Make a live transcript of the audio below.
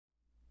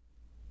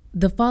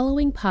The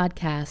following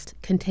podcast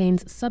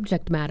contains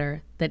subject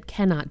matter that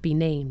cannot be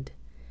named.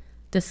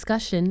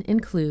 Discussion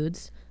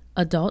includes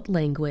adult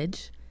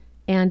language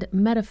and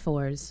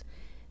metaphors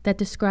that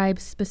describe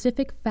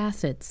specific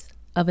facets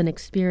of an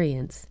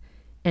experience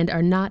and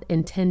are not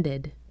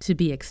intended to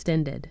be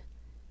extended.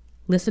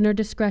 Listener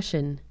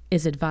discretion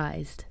is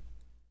advised.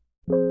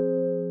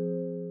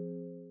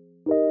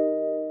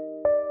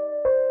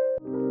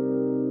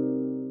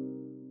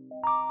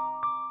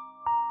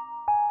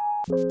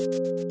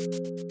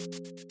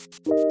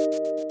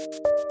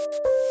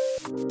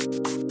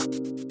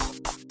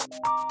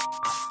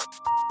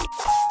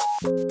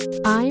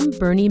 I'm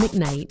Bernie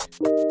McKnight,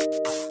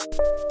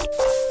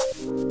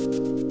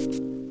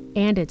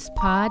 and it's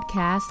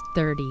Podcast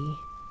 30.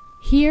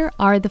 Here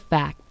are the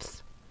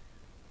facts.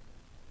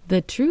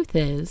 The truth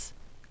is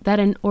that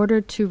in order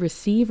to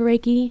receive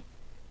Reiki,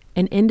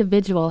 an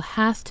individual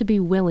has to be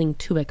willing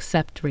to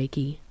accept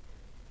Reiki.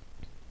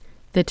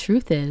 The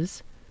truth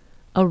is,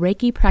 a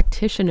Reiki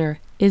practitioner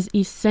is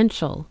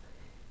essential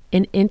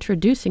in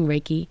introducing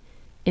Reiki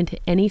into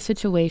any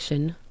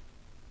situation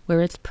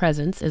where its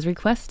presence is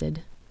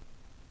requested.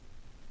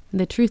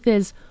 The truth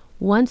is,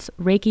 once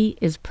Reiki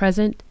is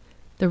present,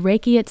 the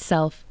Reiki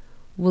itself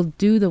will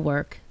do the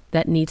work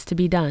that needs to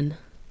be done.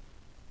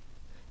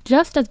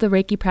 Just as the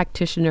Reiki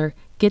practitioner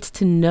gets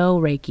to know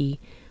Reiki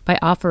by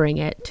offering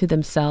it to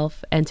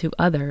themselves and to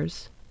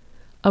others,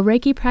 a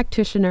Reiki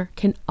practitioner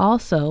can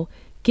also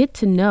get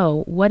to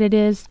know what it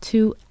is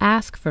to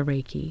ask for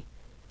Reiki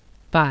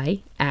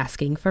by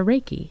asking for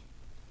Reiki.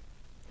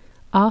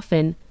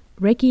 Often,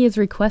 Reiki is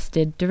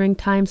requested during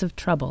times of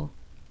trouble,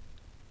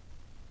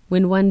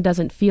 when one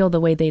doesn't feel the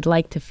way they'd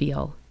like to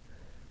feel,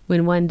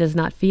 when one does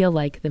not feel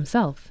like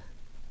themselves.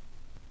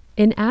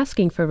 In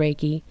asking for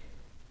Reiki,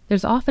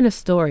 there's often a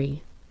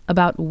story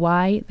about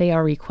why they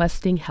are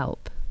requesting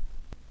help.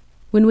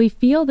 When we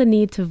feel the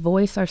need to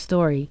voice our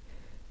story,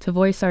 to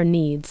voice our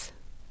needs,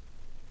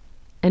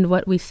 and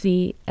what we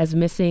see as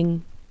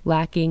missing,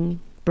 lacking,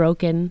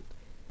 broken,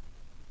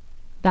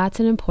 that's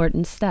an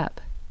important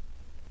step.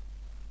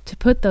 To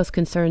put those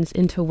concerns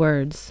into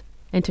words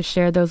and to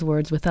share those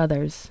words with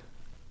others.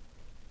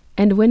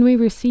 And when we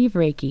receive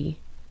Reiki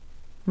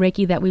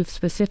that we've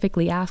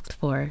specifically asked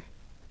for,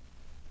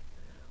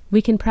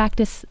 we can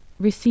practice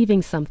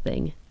receiving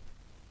something.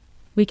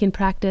 We can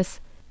practice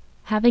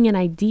having an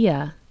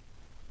idea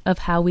of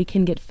how we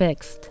can get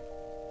fixed,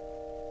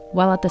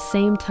 while at the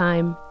same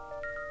time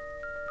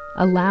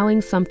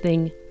allowing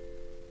something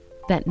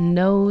that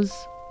knows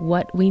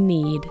what we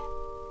need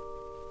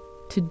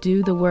to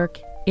do the work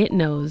it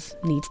knows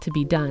needs to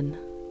be done.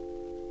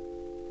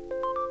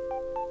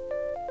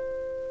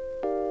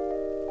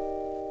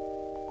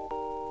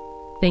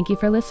 Thank you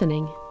for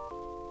listening.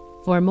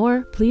 For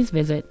more, please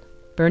visit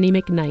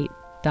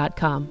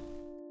BernieMcKnight.com.